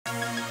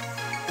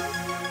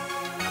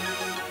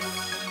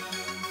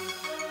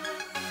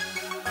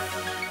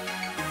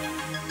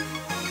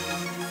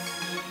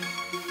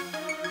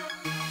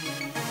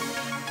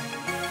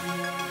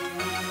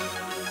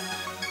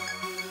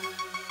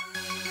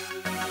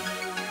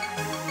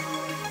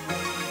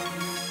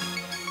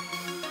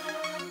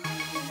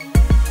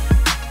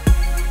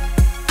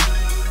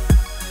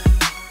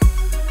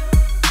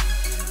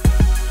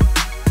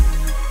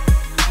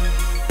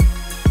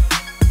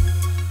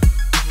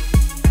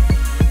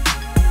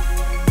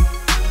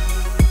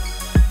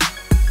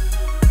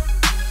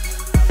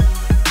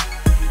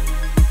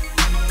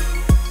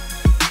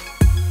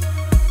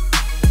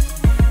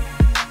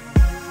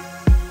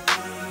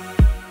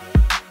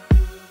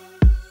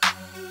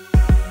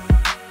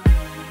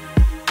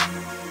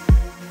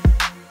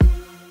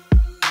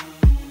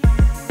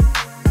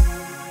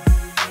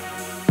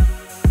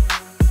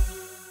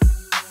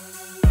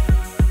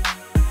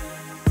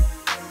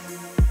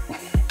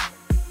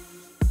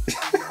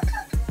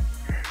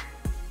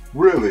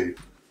Really?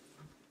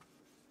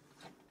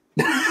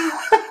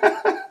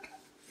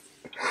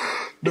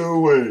 No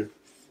way.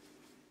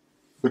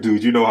 But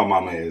dude, you know how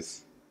mama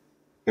is.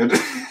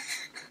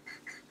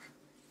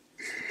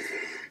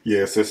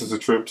 Yes, this is a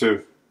trip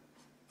too.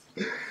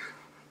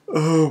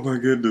 Oh my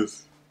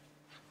goodness.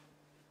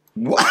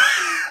 What?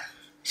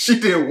 She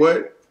did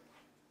what?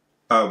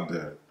 I'm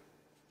dead.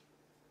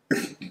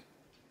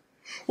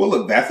 Well,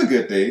 look, that's a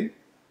good thing.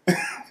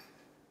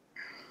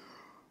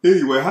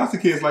 Anyway, how's the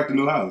kids like the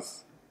new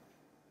house?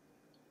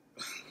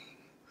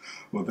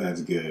 Well,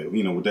 that's good.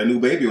 You know, with that new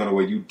baby on the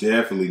way, you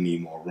definitely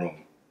need more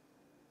room.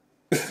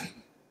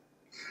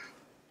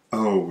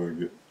 Oh my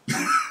god.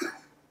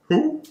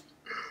 Who?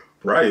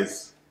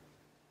 Bryce.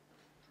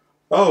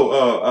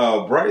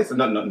 Oh, Bryce.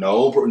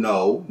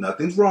 No,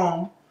 nothing's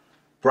wrong.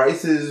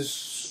 Bryce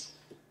is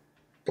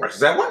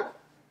that what?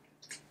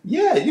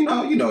 Yeah, you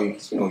know,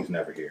 he's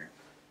never here.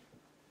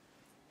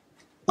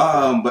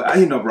 But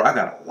bro, I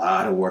got a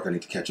lot of work I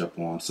need to catch up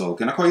on. So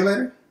can I call you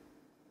later?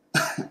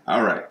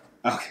 All right.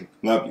 Okay.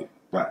 Love you.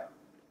 Bye.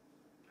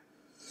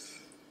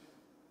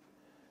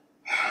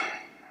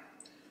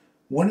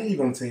 When are you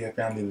going to tell your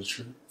family the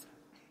truth?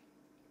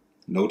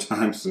 No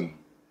time soon.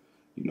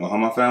 You know how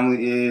my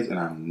family is, and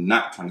I'm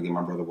not trying to get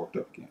my brother worked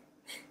up again.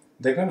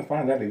 They're going to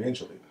find out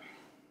eventually.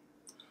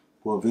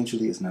 Well,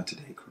 eventually it's not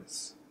today,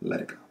 Khris.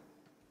 Let it go.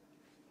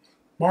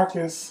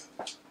 Marcus.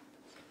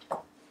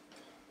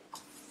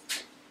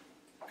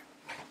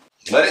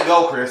 Let it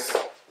go, Khris.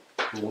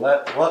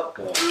 Let what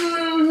go?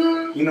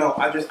 You know,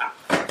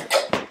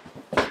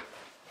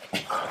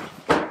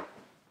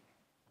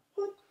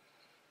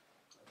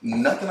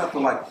 nothing I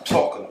feel like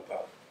talking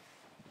about.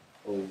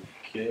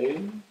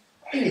 Okay.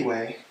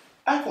 Anyway,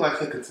 I feel like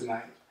cooking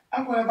tonight.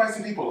 I'm going to invite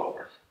some people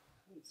over.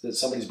 Is it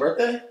somebody's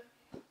birthday?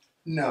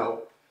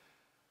 No.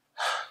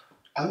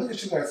 I look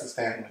at you guys as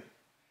family,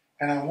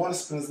 and I want to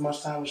spend as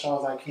much time with y'all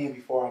as I can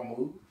before I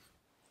move.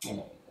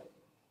 Oh.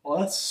 Well,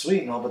 that's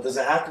sweet and all, but does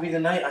it have to be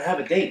tonight? I have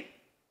a date.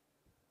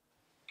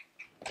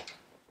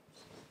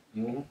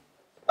 Mm-hmm.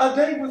 A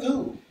date with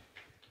who?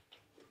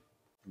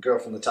 Girl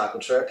from the taco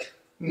truck.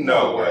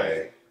 No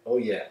way. Oh,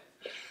 yeah.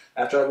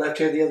 After I left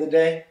here the other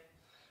day,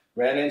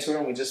 ran into her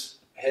and we just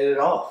hit it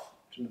off.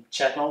 Been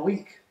chatting all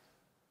week.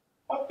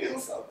 I feel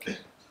something.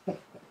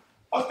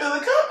 I feel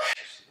it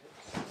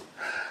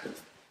coming.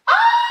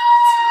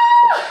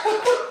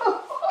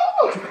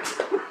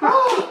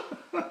 Oh!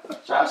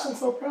 Josh, I'm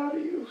so proud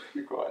of you.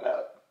 You're growing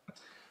up.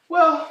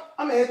 Well,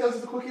 I'm going to head those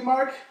to the quickie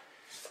mark.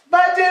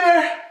 Bye,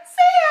 dinner.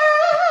 See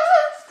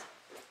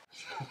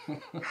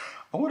ya!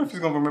 I wonder if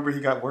he's going to remember he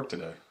got work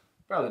today.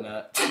 Probably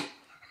not.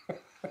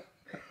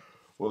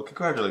 Well,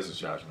 congratulations,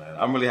 Josh, man.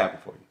 I'm really happy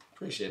for you.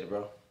 Appreciate it,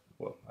 bro.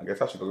 Well, I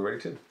guess I should go get ready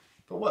too.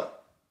 For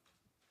what?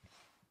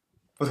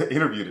 For the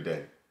interview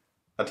today.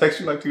 I texted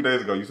you like 2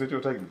 days ago. You said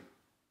you'll take me.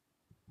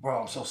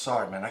 Bro, I'm so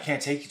sorry, man. I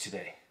can't take you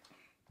today.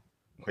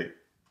 Wait,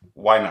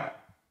 why not?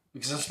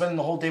 Because I'm spending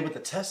the whole day with the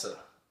Tessa.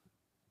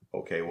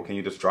 Okay, well, can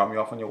you just drop me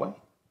off on your way?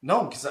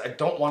 No, because I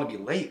don't want to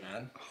be late,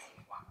 man.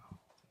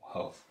 Wow.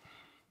 Well,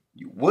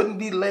 you wouldn't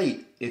be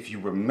late if you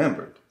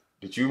remembered.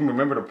 Did you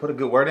remember to put a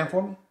good word in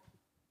for me?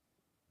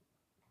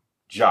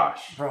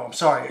 Josh. Bro, I'm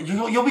sorry.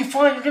 You'll be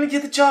fine. You're going to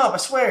get the job, I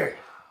swear.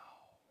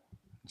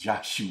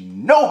 Josh, you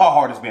know how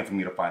hard it's been for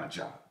me to find a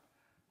job.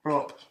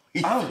 Bro,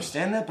 I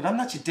understand that, but I'm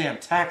not your damn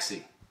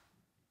taxi.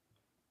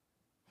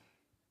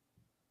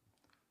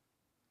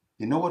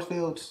 You know what,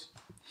 Fields?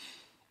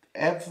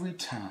 Every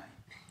time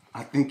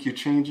I think you're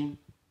changing,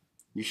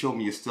 you show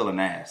me you're still an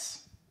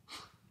ass.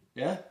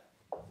 Yeah?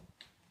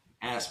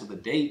 Ass with a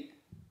date.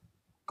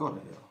 Go to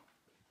hell.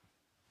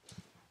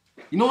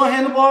 You know what,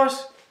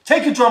 Handlebars?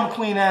 Take your drama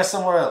queen ass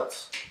somewhere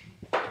else.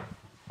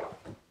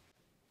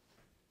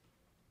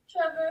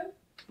 Trevor,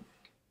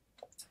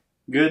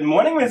 Good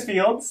morning, Miss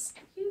Fields.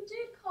 you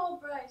did call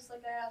Bryce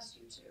like I asked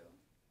you to.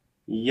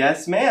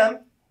 Yes, ma'am.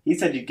 He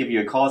said you'd give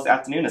you a call this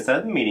afternoon to set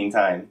up the meeting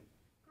time.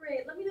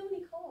 Great, let me know when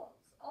he calls.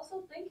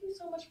 Also, thank you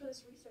so much for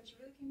this research. It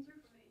really came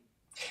through for me.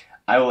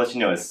 I will let you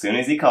know as soon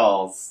as he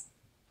calls.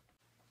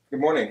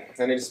 Good morning.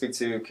 I need to speak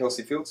to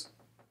Kelsey Fields.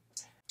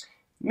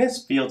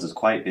 Miss Fields is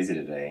quite busy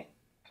today.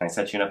 Can I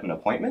set you up an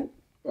appointment?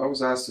 I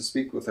was asked to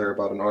speak with her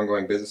about an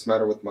ongoing business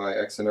matter with my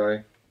ex and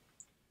I.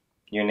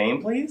 Your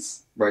name,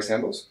 please? Bryce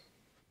Handles.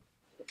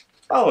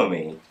 Follow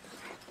me.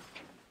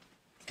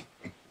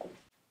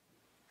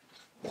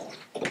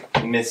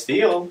 Miss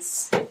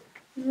Fields.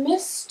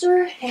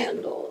 Mr.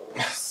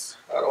 Handles.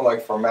 I don't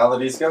like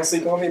formalities.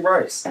 Kelsey, call me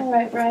Bryce. All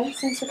right, Bryce,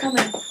 thanks for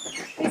coming.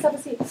 Please have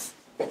a seat.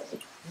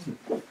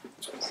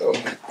 So,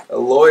 a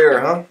lawyer,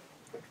 huh?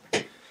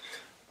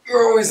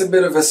 You're always a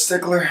bit of a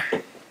stickler.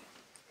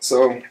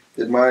 So,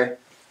 did my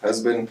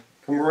husband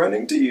come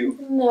running to you?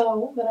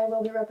 No, but I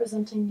will be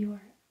representing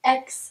your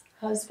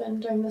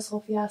ex-husband during this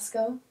whole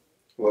fiasco.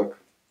 Look,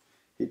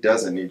 he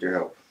doesn't need your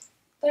help.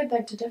 But I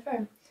beg to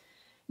differ.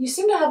 You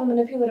seem to have a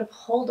manipulative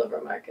hold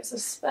over Marcus,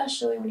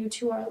 especially when you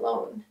two are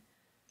alone.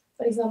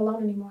 But he's not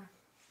alone anymore.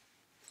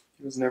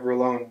 He was never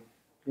alone.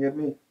 He had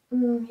me.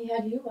 He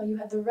had you while you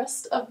had the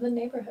rest of the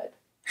neighborhood.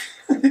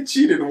 I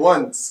cheated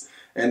once,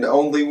 and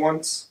only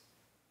once.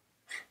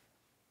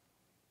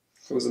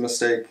 It was a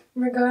mistake.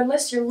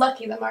 Regardless, you're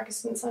lucky that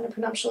Marcus didn't sign a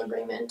prenuptial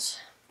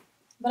agreement.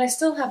 But I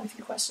still have a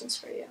few questions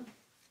for you.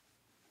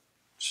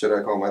 Should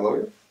I call my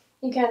lawyer?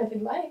 You can if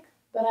you'd like,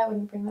 but I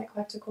wouldn't bring that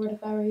quack to court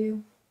if I were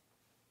you.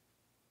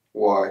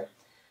 Why?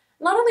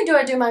 Not only do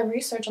I do my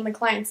research on the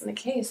clients in the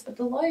case, but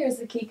the lawyer is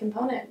the key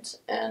component,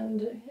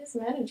 and his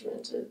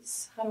management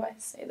is, how do I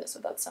say this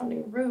without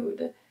sounding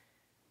rude,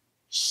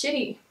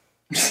 shitty.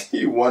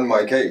 You won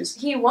my case.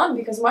 He won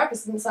because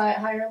Marcus didn't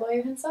hire a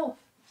lawyer himself.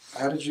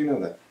 How did you know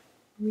that?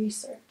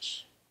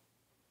 Research.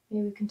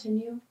 May we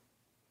continue?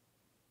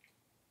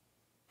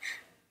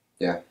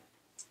 Yeah.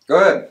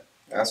 Go ahead.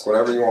 Ask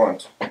whatever you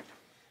want.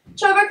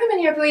 Trevor, come in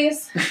here,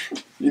 please.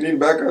 You need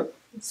backup?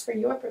 It's for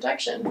your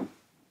protection.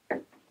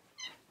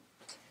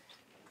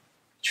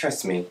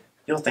 Trust me,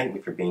 you'll thank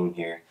me for being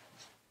here.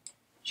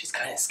 She's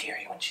kind of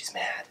scary when she's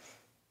mad.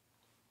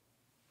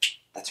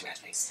 That's her mad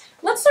face.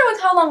 Let's start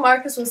with how long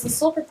Marcus was the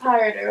sole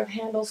proprietor of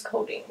Handel's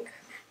Coding.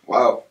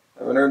 Wow. I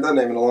haven't heard that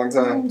name in a long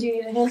time. Do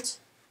you need a hint?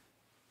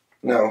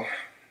 No.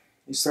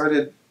 You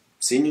started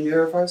senior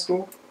year of high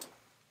school?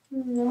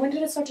 When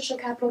did it start to show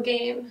capital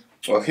gain?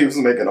 Well, he was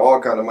making all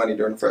kind of money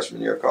during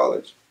freshman year of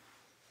college.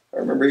 I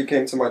remember he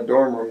came to my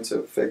dorm room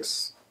to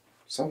fix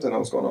something that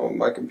was going on with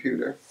my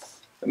computer.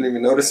 I didn't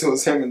even notice it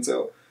was him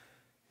until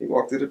he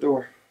walked through the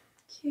door.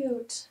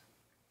 Cute.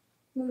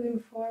 Moving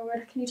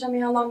forward, can you tell me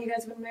how long you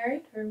guys have been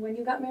married, or when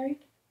you got married?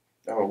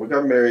 Oh, we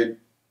got married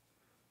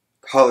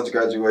college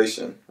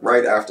graduation,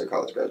 right after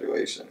college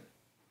graduation.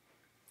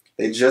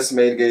 They just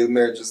made gay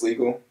marriages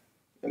legal,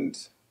 and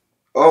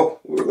oh,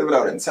 we were living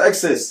out in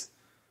Texas.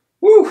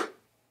 Woo!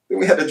 Then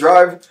we had to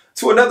drive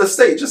to another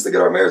state just to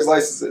get our marriage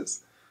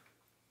licenses.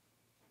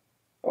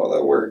 All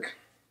that work.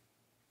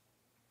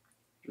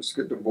 Just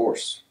to get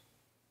divorced.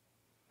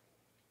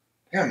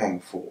 Damn, I'm a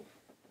fool.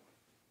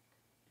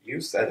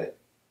 You said it.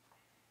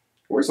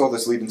 Where's all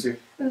this leading to?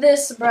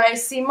 This,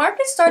 Bryce. See,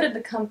 Marcus started the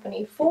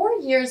company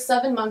 4 years,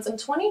 7 months, and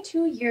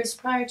 22 years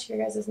prior to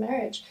your guys'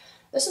 marriage.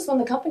 This is when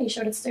the company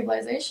showed its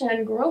stabilization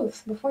and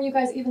growth, before you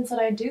guys even said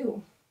I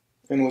do.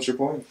 And what's your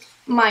point?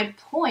 My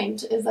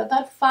point is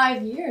that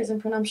 5 years in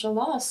prenuptial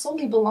law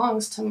solely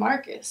belongs to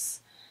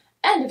Marcus.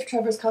 And if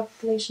Trevor's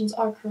calculations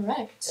are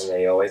correct, And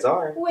they always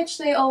are. which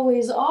they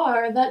always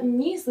are, that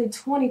measly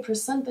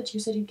 20% that you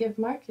said you'd give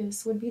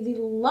Marcus would be the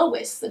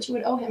lowest that you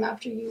would owe him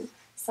after you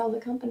sell the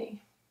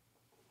company.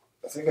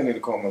 I think I need to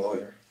call my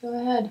lawyer. Go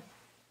ahead.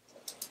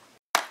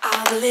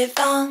 All the live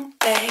long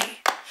day,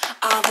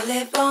 all the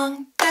live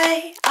long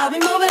day. I'll be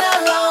moving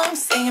along,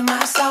 singing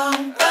my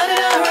song, running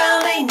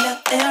around, ain't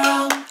nothing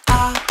wrong.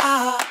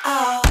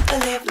 All the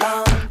live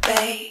long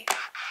day.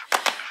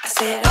 I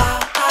said all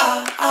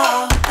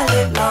the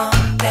live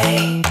long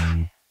day.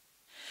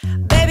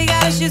 Baby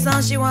got her shoes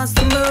on, she wants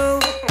to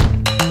move.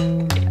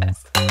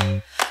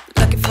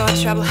 Looking for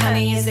trouble,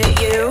 honey, is it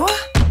you?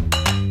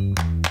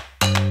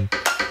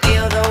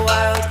 Feel the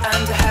world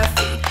under her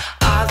feet,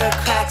 all the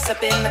cracks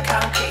up in the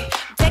concrete.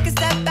 Take a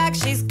step back,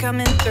 she's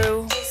coming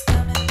through.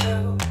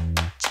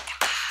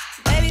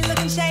 Baby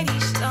looking shady,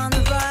 she's on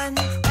the run.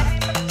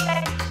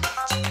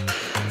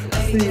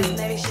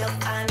 Maybe she'll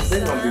find the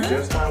They're gonna be sun.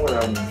 just fine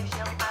without me.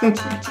 I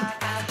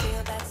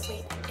feel that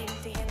sweet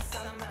Indian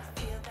summer,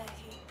 feel that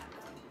heat.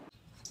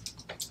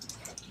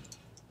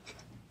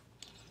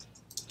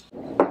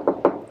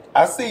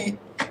 I see,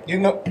 you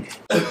know.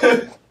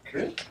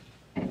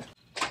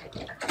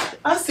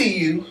 I see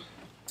you.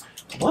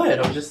 What?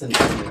 I'm just in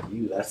the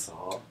review, that's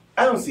all.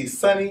 I don't see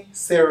Sunny,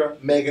 Sarah,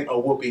 Megan,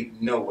 or Whoopi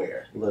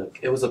nowhere. Look,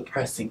 it was a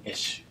pressing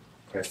issue.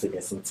 Pressed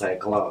against some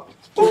tight law.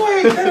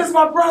 Boy, that is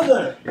my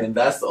brother. And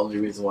that's the only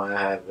reason why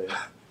I haven't.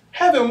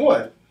 Having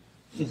what?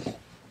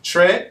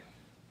 Trent?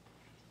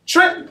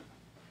 Trent?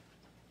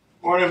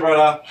 Morning,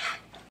 brother.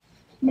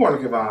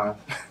 Morning, Kevon.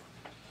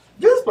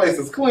 This place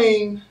is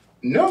clean.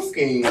 No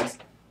schemes.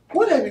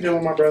 What have you done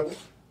with my brother?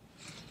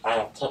 I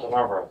have taken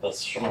over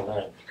this human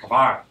named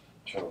Kavar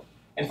to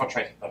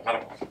infiltrate the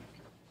medical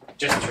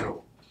just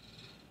to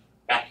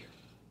back you.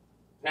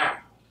 Now,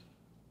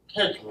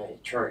 take me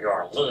to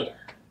your leader.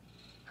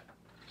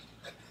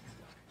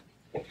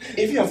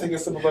 If you don't take your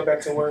simple butt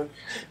back to work.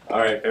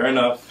 Alright, fair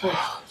enough.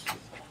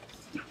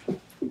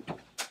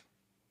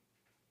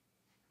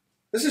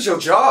 This is your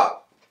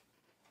job.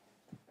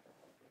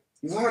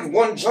 You had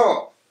one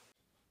job.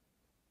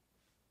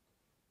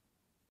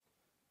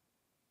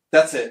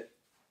 That's it.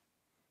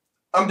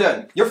 I'm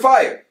done. You're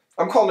fired.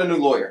 I'm calling a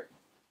new lawyer.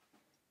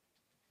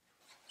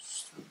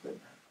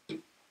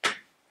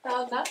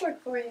 How'd that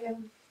work for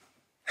you?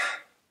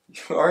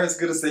 You are as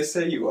good as they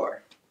say you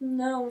are.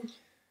 No,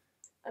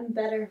 I'm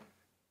better.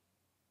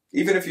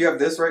 Even if you have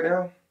this right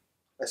now,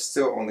 I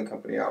still own the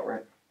company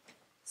outright.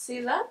 See,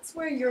 that's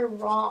where you're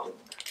wrong.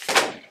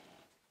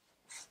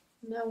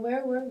 Now,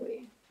 where were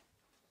we?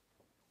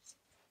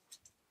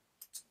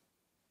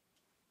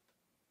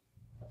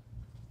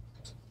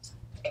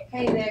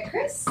 Hey there,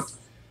 Chris.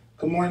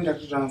 Good morning,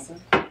 Dr.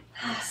 Johnson.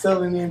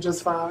 Settling in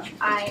just fine.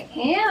 I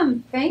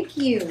am, thank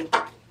you.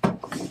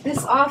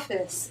 This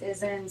office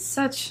is in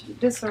such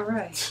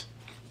disarray.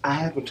 I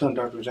have been telling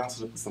Dr.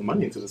 Johnson to put some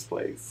money into this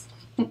place.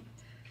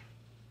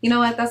 You know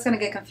what? That's gonna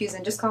get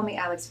confusing. Just call me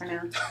Alex for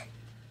now.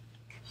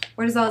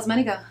 Where does all his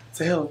money go?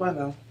 To hell if I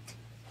know.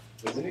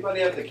 Does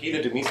anybody have the key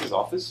to Denise's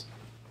office?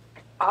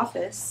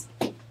 Office?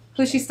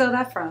 Who'd she steal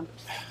that from?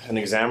 An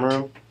exam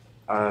room?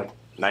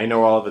 Now you know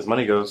where all of his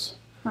money goes.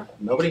 Huh.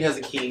 Nobody has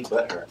a key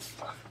but her.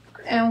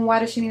 And why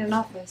does she need an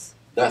office?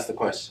 That's the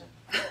question.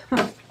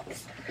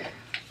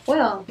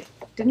 Well,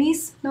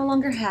 Denise no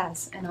longer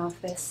has an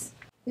office.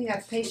 We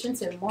have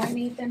patients in more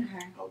need than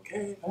her.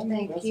 Okay.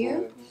 Thank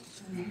you.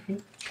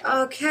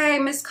 Okay,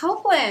 Miss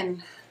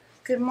Copeland.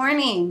 Good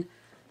morning.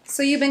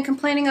 So you've been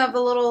complaining of a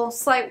little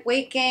slight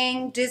weight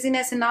gain,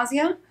 dizziness, and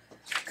nausea?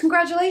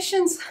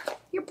 Congratulations.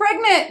 You're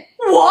pregnant.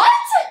 What?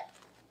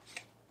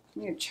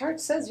 Your chart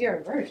says you're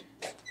a virgin.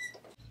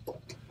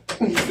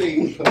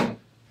 See,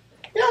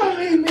 y'all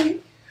need me.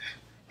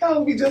 Y'all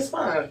will be just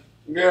fine.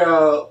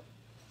 Girl.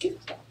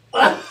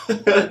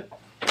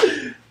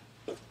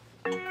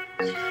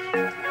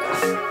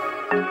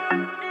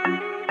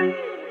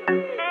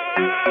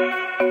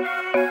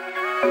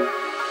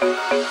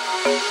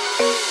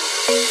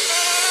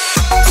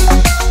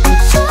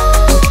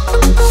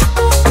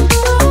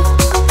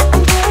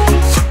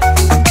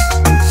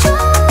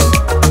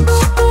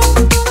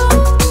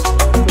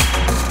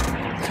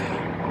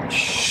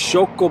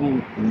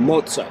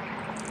 Shokumotsu.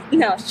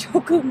 No,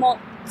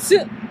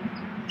 shokumotsu.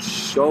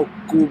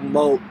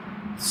 Shokumotsu.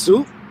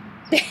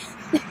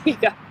 There you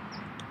go.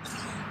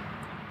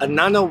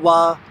 Anana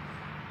wa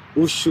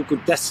ushuku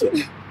desu.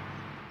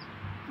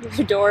 You're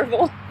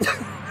adorable.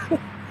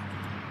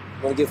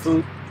 Wanna get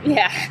food?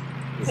 Yeah.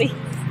 Please.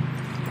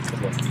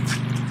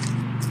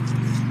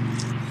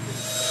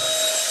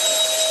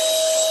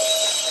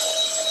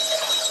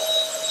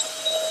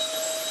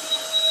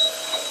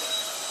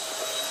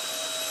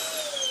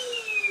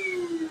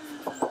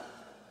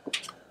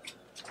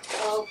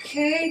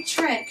 Okay,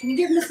 Trent, can you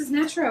give Mrs.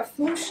 Natural a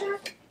flu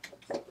shot?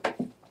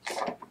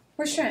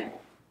 Where's Trent?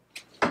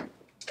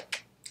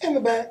 In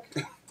the back.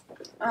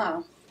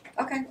 Oh,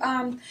 okay.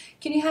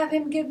 Can you have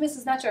him give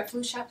Mrs. Natural a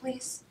flu shot,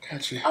 please?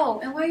 Gotcha.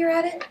 Oh, and while you're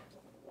at it,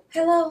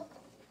 hello,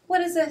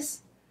 what is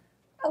this?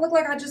 I look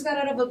like I just got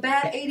out of a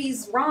bad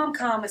 80s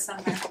rom-com or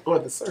something. Or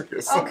the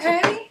circus.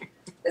 Okay?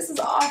 This is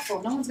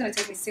awful. No one's gonna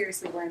take me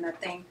seriously wearing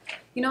that thing.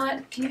 You know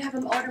what? Can you have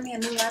him order me a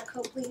new lab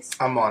coat, please?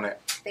 I'm on it.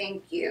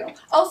 Thank you.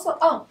 Also,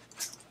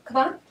 come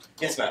on.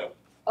 Yes, madam.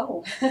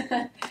 Oh,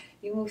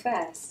 you move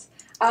fast.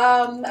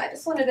 I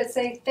just wanted to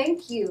say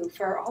thank you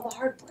for all the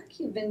hard work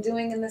you've been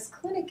doing in this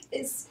clinic.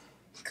 It's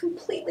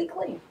completely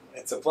clean.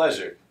 It's a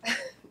pleasure.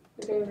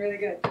 You're doing really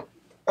good.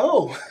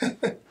 Oh,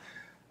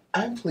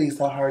 I'm pleased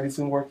how hard he's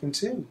been working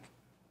too.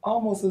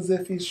 Almost as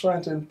if he's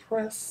trying to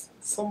impress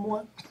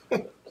someone.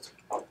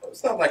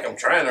 It's not like I'm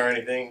trying or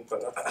anything,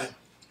 but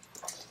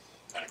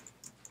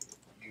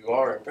you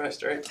are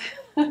impressed, right?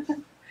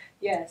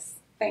 Yes,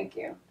 thank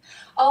you.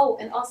 Oh,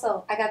 and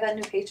also, I got that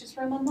new patient's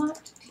room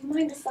unlocked. Do you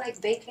mind just like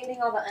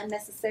vacating all the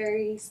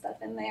unnecessary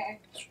stuff in there?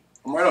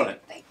 I'm right on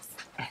it. Thanks.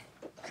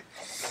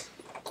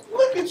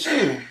 Look at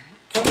you,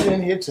 coming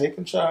in here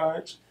taking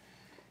charge.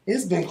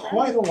 It's been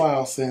quite a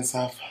while since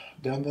I've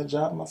done that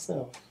job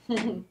myself.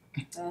 You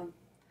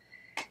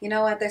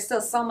know what? There's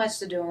still so much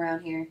to do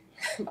around here,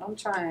 but I'm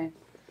trying.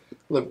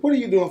 Look, what are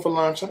you doing for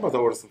lunch? I'm about to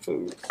order some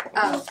food.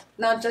 Oh,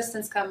 no,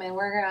 Justin's coming.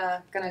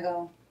 We're gonna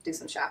go do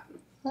some shopping.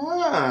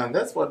 Ah,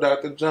 that's why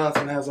Dr.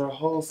 Johnson has our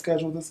whole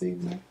schedule this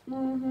evening.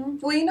 Mm-hmm.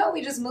 Well, you know,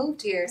 we just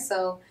moved here,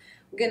 so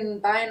we're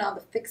buying all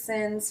the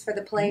fixings for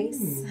the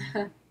place.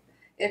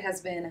 It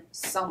has been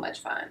so much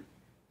fun,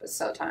 but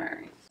so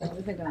tiring. So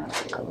we've been going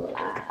through a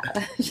lot.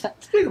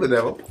 Speak of the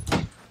devil.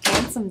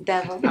 Handsome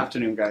devil.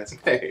 Afternoon, guys.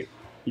 Hey.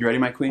 You ready,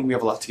 my queen? We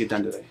have a lot to get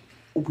done today.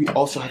 We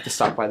also have to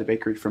stop by the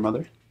bakery for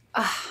Mother.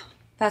 Ah,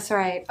 that's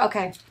right.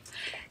 Okay.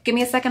 Give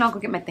me a second. I'll go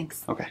get my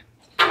things. Okay.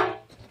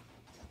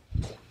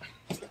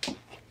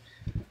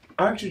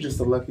 Aren't you just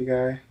a lucky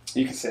guy?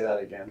 You can say that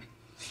again.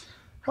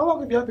 How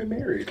long have y'all been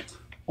married?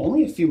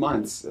 Only a few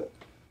months.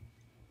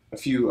 A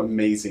few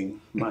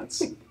amazing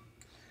months.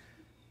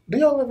 Do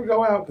y'all ever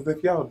go out? Because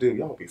if y'all do,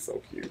 y'all be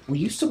so cute. We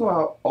used to go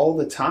out all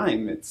the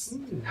time. It's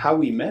how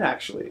we met,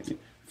 actually.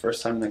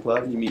 First time in the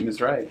club, you meet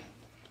Ms. Wright.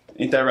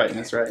 Ain't that right,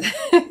 Ms. Wright?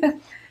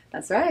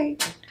 That's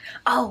right.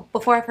 Oh,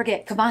 before I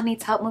forget, Kavan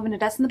needs help moving a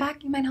desk in the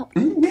back. You mind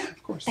helping? Yeah,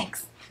 of course.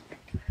 Thanks.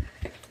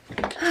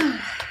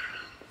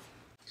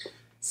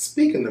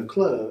 Speaking of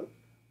club,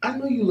 I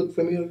know you look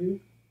familiar.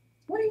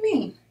 What do you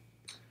mean?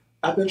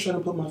 I've been trying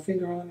to put my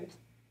finger on it.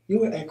 You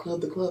were at Club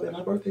the Club at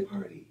my birthday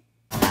party.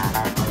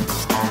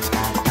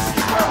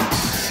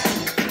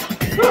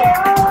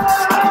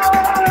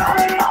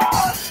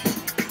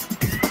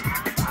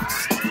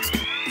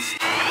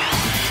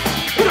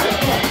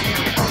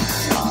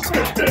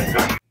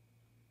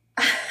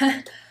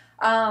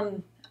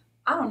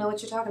 I don't know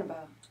what you're talking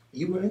about.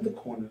 You were in the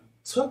corner,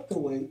 tucked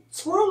away,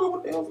 twirling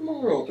with the elves in the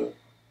world. Do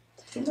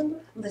you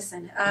remember?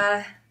 Listen,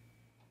 that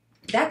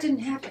didn't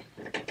happen.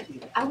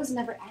 I was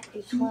never at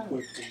a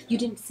club. You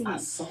didn't see me. I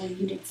saw you.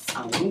 You didn't see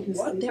I me.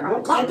 witnessed it. There are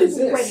What club is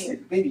right this? here.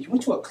 Baby, you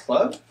went to a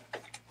club?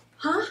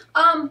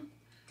 Huh?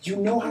 You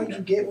know how you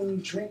get when you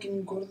drink and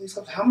you go to these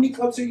clubs? How many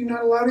clubs are you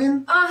not allowed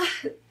in?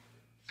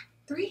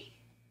 3.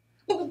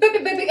 Baby,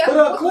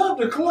 But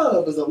the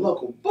club is a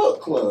local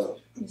book club.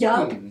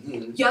 Yup.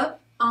 Mm-hmm. Yup.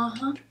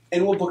 Uh-huh.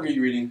 And what book are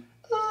you reading?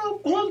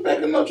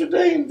 Hunchback of Notre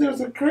Dame,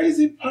 there's a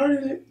crazy part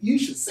in it. You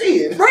should see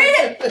it. Read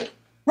it!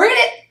 Read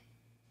it!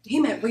 He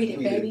meant read it,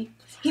 baby.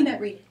 He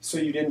meant read it. So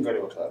you didn't go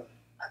to a club?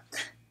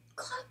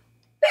 Club?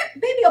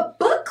 Baby, a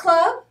book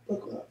club?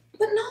 Book club.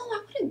 But no,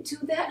 I wouldn't do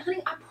that,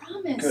 honey. I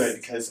promise.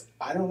 Good, because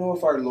I don't know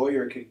if our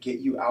lawyer could get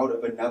you out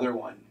of another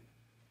one.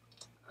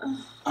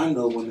 I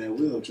know one that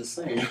will, just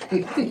saying.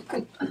 Did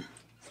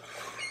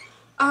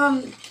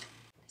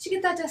you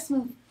get that desk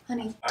moved,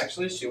 honey?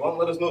 Actually, she won't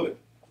let us move it.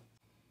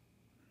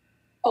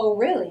 Oh,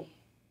 really?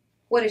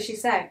 What did she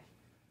say?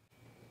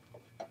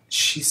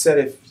 She said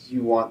if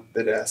you want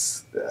the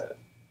desk, that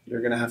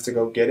you're going to have to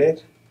go get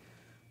it.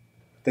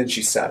 Then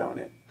she sat on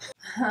it.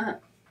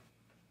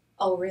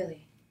 Oh,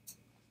 really?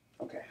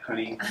 Okay,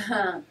 honey.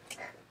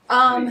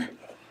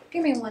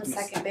 Give me 1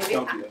 second, baby.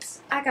 Don't do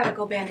this. I gotta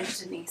go bandage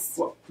Denise.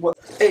 What?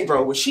 Hey,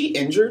 bro, was she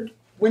injured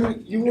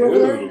when you were over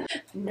there?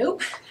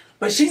 Nope.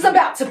 But she's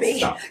about to be.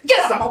 Stop. Get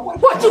out of my way.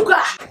 What you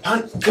got?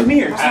 Hon, come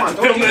here. Come on,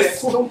 don't do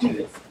this. Don't do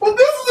this. Well,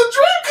 this is a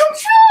dream come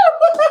true!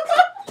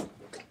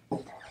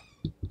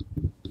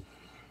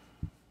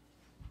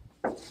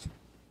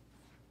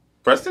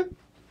 Preston?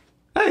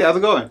 Hey, how's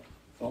it going?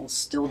 Well,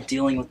 still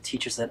dealing with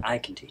teachers that I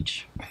can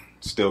teach.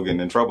 Still getting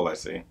in trouble, I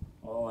see.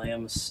 Well, I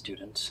am a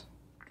student.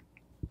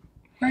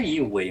 Why are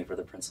you waiting for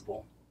the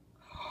principal?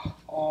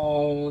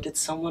 Oh, did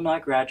someone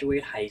not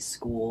graduate high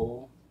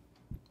school?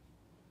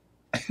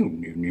 No,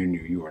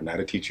 you are not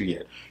a teacher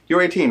yet.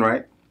 You're 18,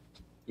 right?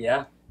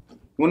 Yeah. You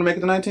want to make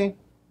it to 19?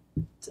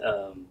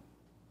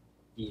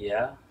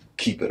 Yeah.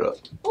 Keep it up.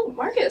 Oh,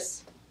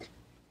 Marcus.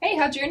 Hey,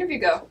 how'd your interview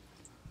go?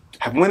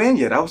 Haven't went in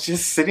yet. I was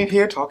just sitting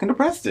here talking to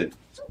Preston.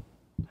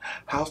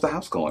 How's the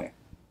house going?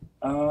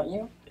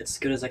 It's as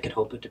good as I could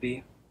hope it to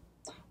be.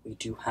 We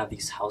do have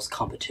these house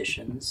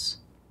competitions,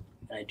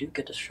 and I do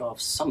get to show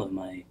off some of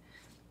my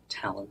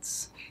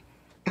talents.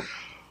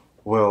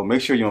 Well, make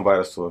sure you invite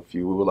us to a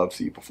few. We would love to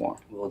see you perform.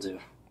 Will do.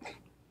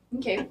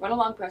 Okay, run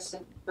along,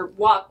 Preston. Or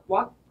walk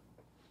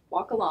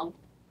along.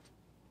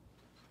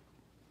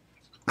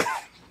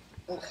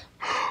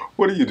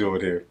 What are you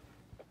doing here?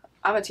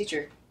 I'm a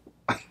teacher.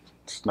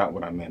 It's not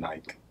what I meant,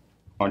 Ike.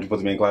 Aren't you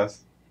supposed to be in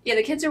class? Yeah,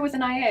 the kids are with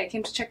an IA. I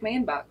came to check my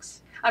inbox.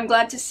 I'm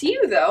glad to see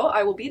you, though.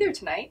 I will be there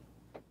tonight.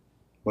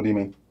 What do you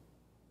mean?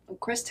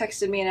 Chris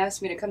texted me and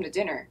asked me to come to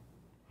dinner.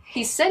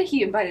 He said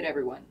he invited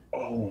everyone.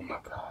 Oh my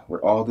God.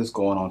 With all this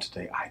going on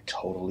today, I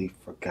totally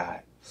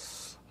forgot.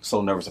 I'm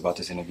so nervous about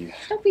this interview.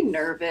 Don't be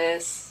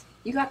nervous.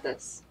 You got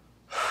this.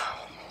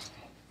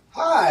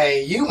 Hi,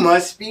 you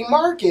must be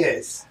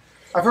Marcus.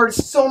 I've heard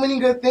so many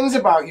good things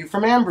about you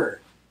from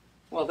Amber.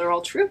 Well, they're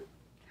all true.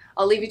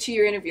 I'll leave you to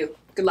your interview.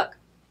 Good luck.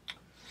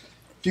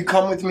 If you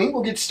come with me,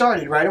 we'll get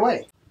started right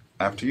away.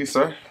 After you,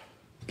 sir.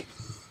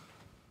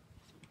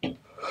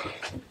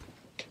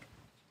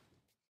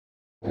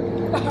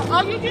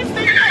 Oh, you just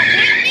think you're gonna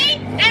hit me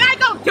and I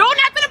gonna do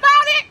nothing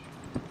about it?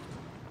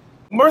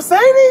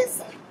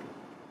 Mercedes?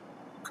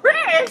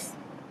 Chris!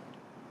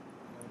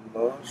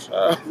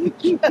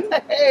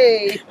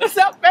 Hey! What's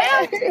up,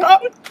 man?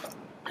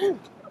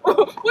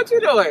 What you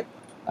doing?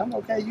 I'm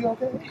okay, you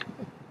okay?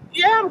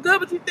 Yeah, I'm good,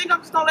 but you think I'm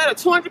just gonna let a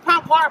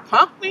 200-pound car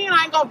punk me and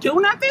I ain't gonna do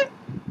nothing?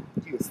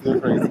 You still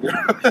crazy,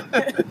 girl.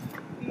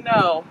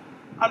 No,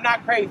 I'm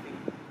not crazy.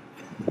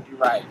 You're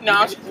right. No,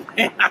 I'm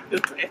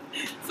just playing.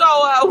 So,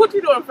 what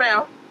you doing,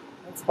 fam?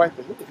 That's quite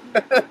the look.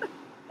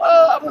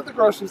 I'm at the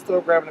grocery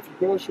store grabbing a few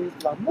groceries,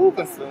 but I'm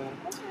moving soon.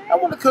 I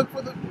want to cook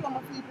for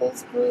my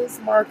peoples, Chris,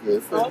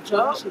 Marcus, and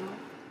Josh.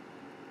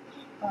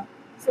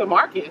 So,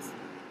 Marcus.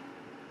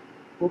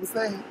 What was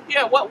that?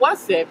 Yeah, what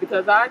was it?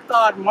 Because I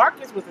thought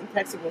Marcus was in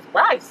Texas with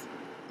Bryce.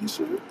 You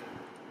sure?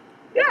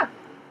 Yeah.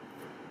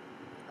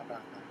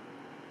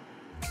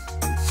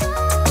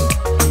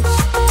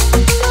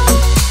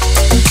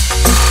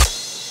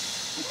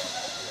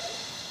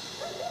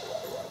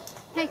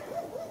 Hey,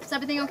 is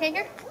everything okay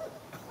here?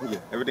 Yeah,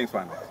 everything's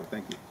fine, so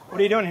thank you.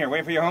 What are you doing here?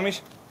 Waiting for your homies?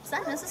 Is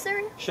that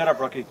necessary? Shut up,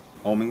 rookie.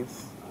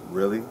 Homies?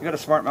 Really? You got a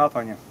smart mouth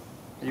on you.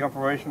 Are you on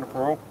probation or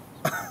parole?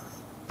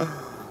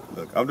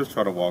 Look, I'm just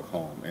trying to walk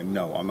home, and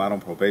no, I'm not on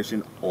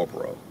probation or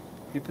parole.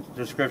 You put the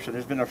description.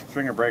 There's been a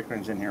string of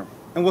break-ins in here.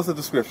 And what's the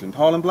description?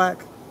 Tall and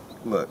black?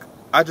 Look,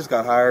 I just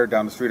got hired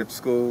down the street at the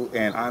school,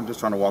 and I'm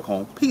just trying to walk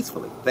home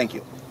peacefully. Thank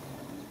you.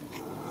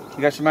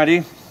 You got some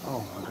ID?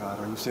 Oh my God,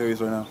 are you serious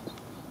right now?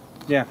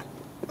 Yeah.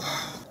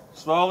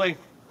 Slowly.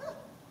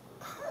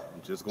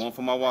 I'm just going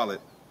for my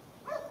wallet.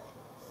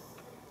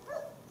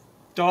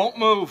 Don't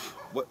move.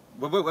 What?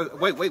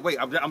 Wait.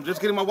 I'm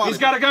just getting my wallet. He's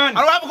got a gun.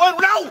 I don't have a gun.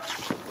 No!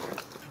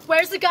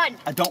 Where's the gun?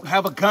 I don't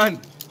have a gun.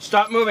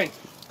 Stop moving.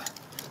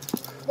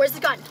 Where's the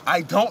gun?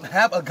 I don't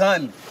have a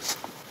gun.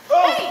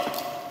 Hey!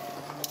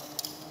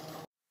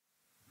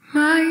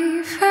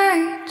 My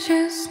fate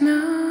just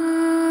knocked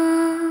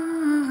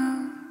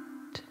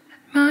at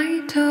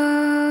my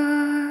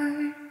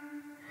door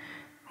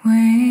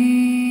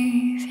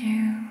with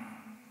you.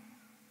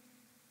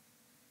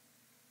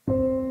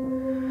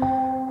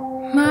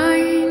 My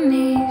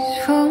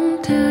knees fall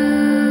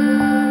down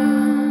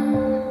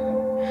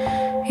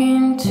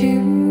into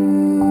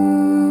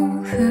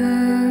the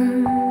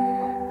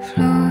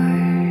floor.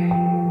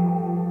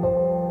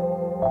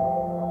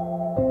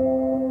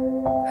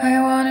 I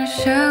wanna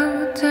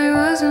shout, I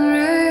wasn't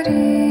ready,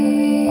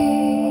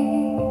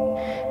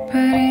 but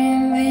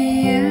in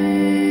the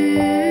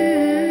end,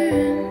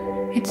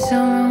 it's all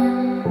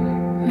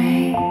on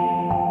me.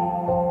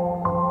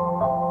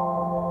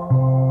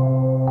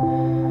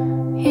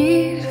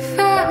 It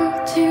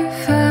felt too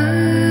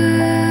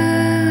fast,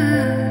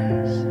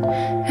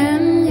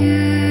 and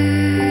yet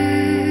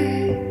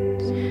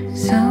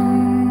so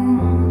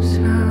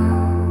slow.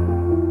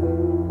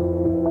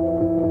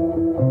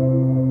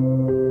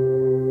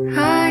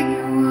 I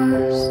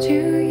was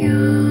too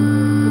young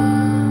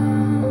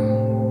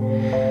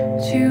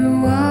to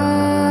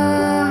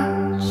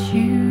watch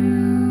you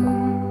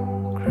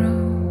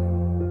grow.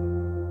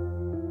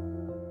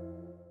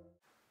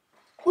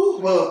 Ooh,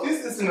 well, if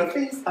this isn't a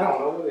feast, I don't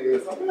know what it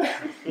is.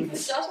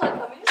 Is Josh not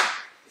coming?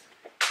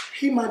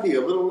 He might be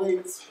a little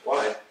late.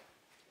 Why?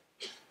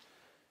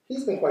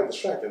 He's been quite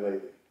distracted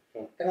lately.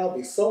 And I'll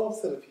be so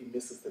upset if he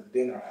misses the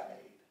dinner I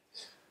made.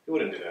 He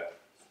wouldn't do that.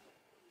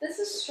 This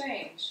is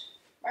strange.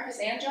 Marcus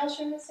and Josh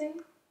are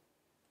missing?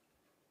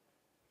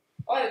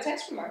 Oh, I have a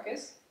text from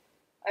Marcus.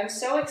 I'm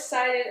so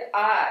excited,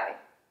 And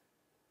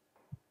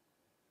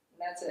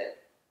that's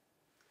it.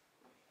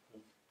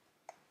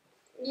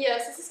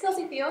 Yes, this is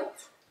Kelsey Field.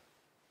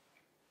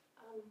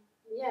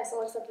 Yes,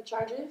 I'll accept the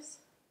charges.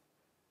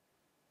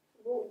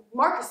 Well,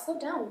 Marcus, slow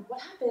down.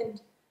 What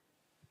happened?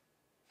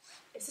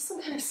 Is this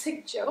some kind of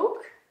sick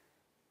joke?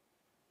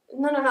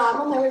 No,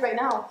 I'm on my way right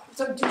now.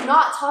 So do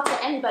not talk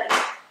to anybody.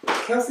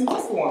 Kelsey,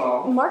 what's going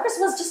on? Marcus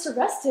was just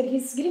arrested.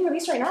 He's getting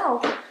released right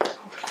now.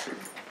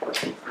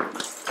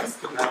 This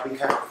could not be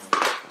happening.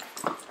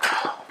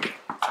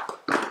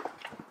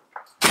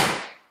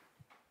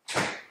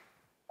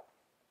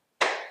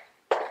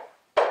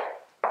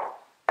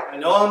 I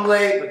know I'm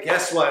late, but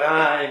guess what?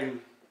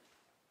 I'm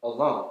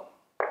alone.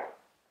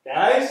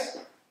 Guys?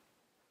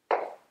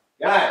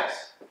 Did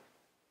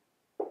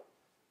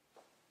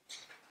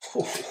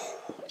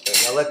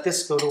I let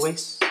this go to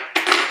waste?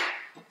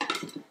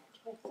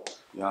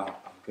 Yeah, I'm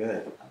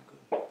good.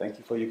 Thank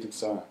you for your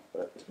concern,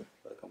 but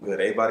look, I'm good.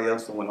 Everybody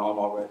else that went home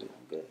already,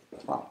 I'm good.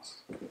 I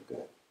promise. I'm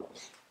good.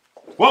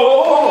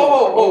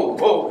 Whoa!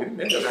 What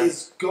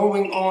is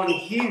going on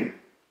here?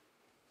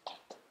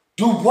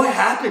 Dude, what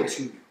happened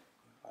to you?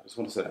 I just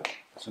want to sit down.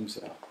 Just let me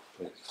sit down,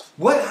 please.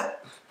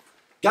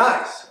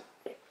 Guys,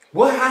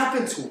 what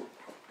happened to him?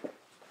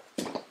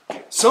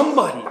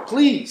 Somebody,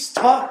 please,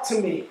 talk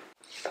to me.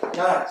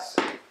 Guys,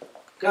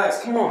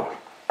 come on.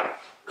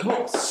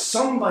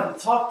 Somebody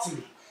talk to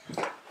me.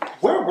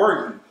 Where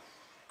were you?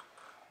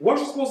 Weren't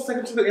you supposed to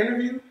take him to the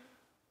interview?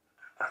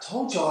 I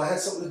told y'all I had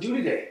something to do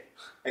today.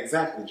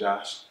 Exactly,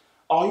 Josh.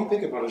 All you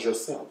think about is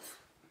yourself.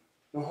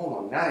 No, hold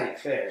on, that ain't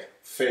fair.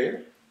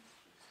 Fair?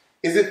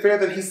 Is it fair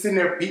that he's sitting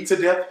there beat to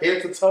death,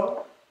 head to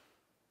toe?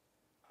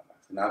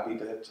 Not beat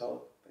the head to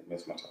toe. They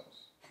missed my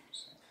toes.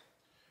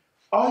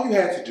 All you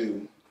had to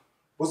do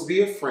was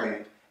be a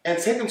friend and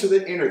take him to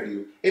the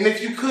interview. And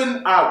if you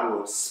couldn't, I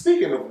would.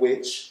 Speaking of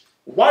which,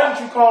 why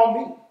didn't you call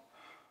me?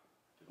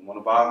 Didn't want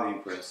to bother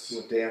you, Khris. You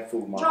a damn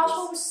fool, Marcus. Josh,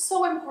 what was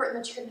so important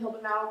that you couldn't help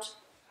him out?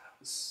 I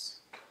was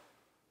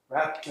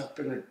wrapped up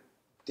in a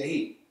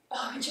date.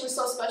 Oh, and she was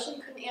so special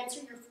you couldn't answer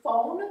your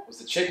phone? Was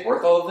the chick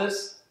worth all of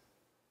this?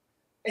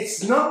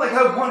 It's not like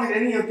I wanted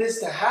any of this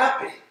to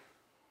happen.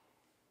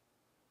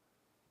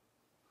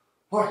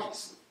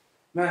 Marcus,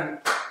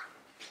 man,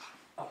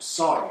 I'm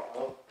sorry,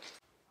 bro.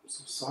 I'm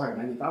so sorry,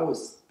 man. If I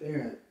was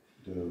there...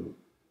 Dude,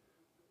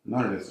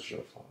 none of this is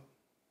your fault.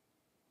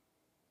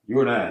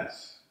 You're an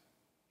ass.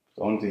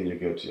 The only thing you're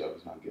guilty of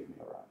is not giving me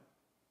a ride.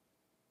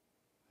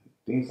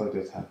 Things like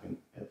this happen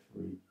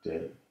every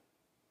day,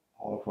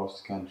 all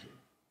across the country.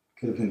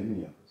 Could have been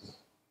any of us.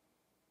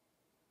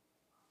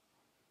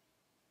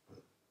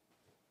 But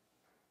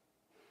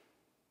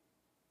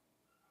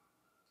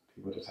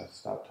people just have to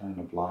stop turning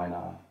a blind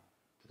eye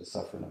to the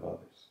suffering of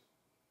others.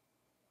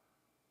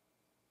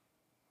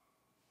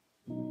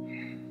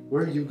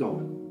 Where are you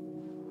going?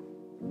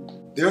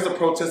 There's a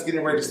protest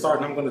getting ready to start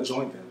and I'm going to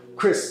join them.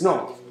 Khris,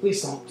 no,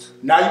 please don't.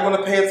 Now you want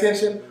to pay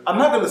attention? I'm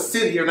not going to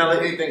sit here and not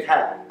let anything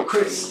happen.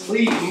 Khris,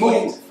 please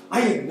move.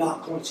 I am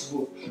not going to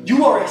move.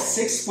 You are a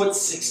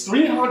 6'6",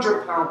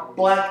 300-pound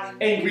black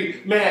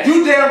angry man.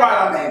 You damn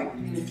right I'm angry.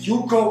 And if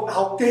you go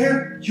out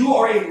there, you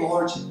are a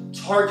large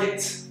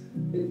target.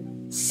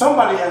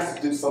 Somebody has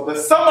to do something.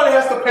 Somebody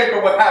has to pay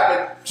for what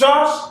happened.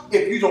 Josh,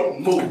 if you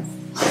don't move,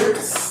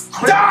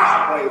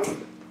 die!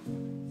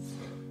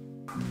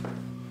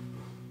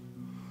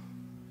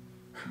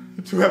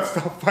 You have to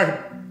stop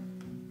fighting.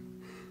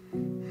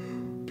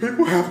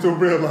 People have to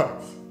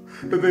realize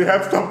that they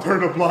have stopped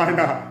turning a blind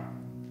eye.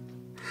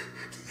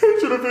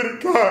 Hatred of any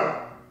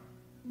kind.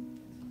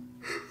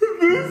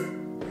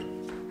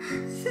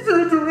 This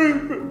turns away.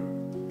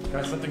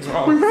 Guys, something's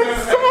wrong. We have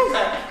to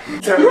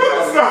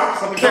stop.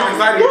 Something's Can't wrong.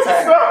 anxiety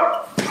attack.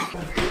 Stop.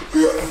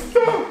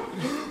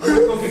 Let's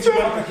go get your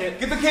medical kit.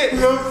 Get the kit.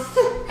 No.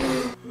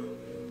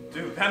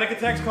 Dude, panic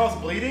attacks cause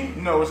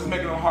bleeding? No, it's just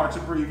making it hard to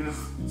breathe and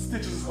his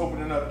stitches is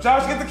opening up.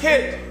 Josh, get the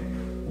kit.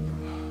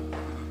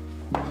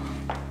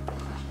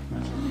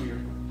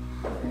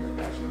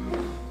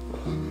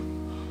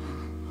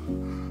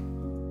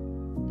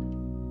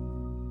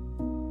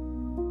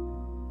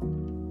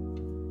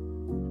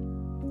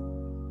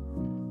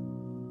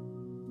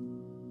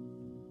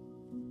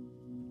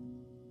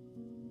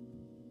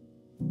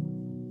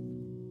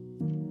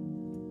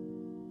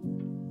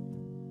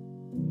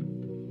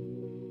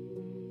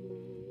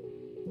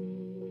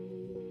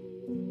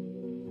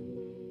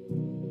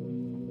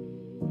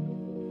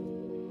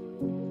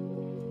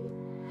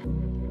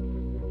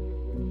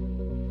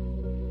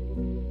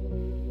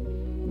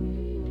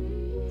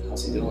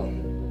 How's he doing?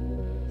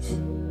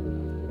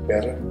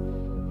 Better.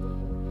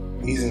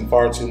 He's in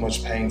far too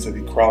much pain to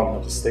be crawling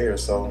up the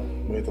stairs, so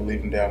we have to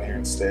leave him down here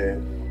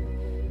instead.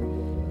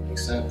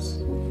 Makes sense.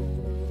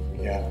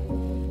 Yeah.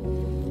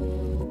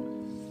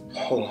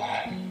 Hold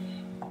on.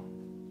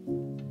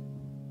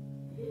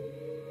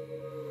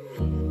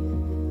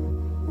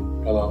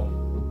 Hello?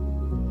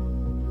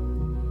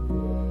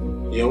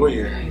 Yeah, we're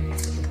here.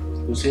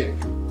 Who's here?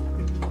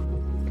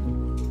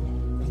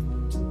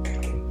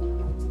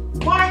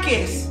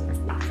 Marcus!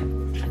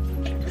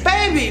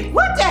 Baby,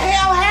 what the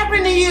hell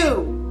happened to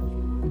you?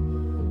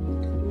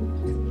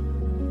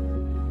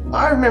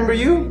 I remember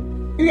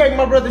you. You gave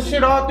my brother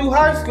shit all through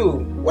high school.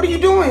 What are you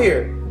doing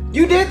here?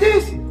 You did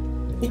this?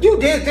 You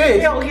did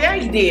this? Hell yeah,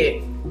 he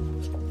did.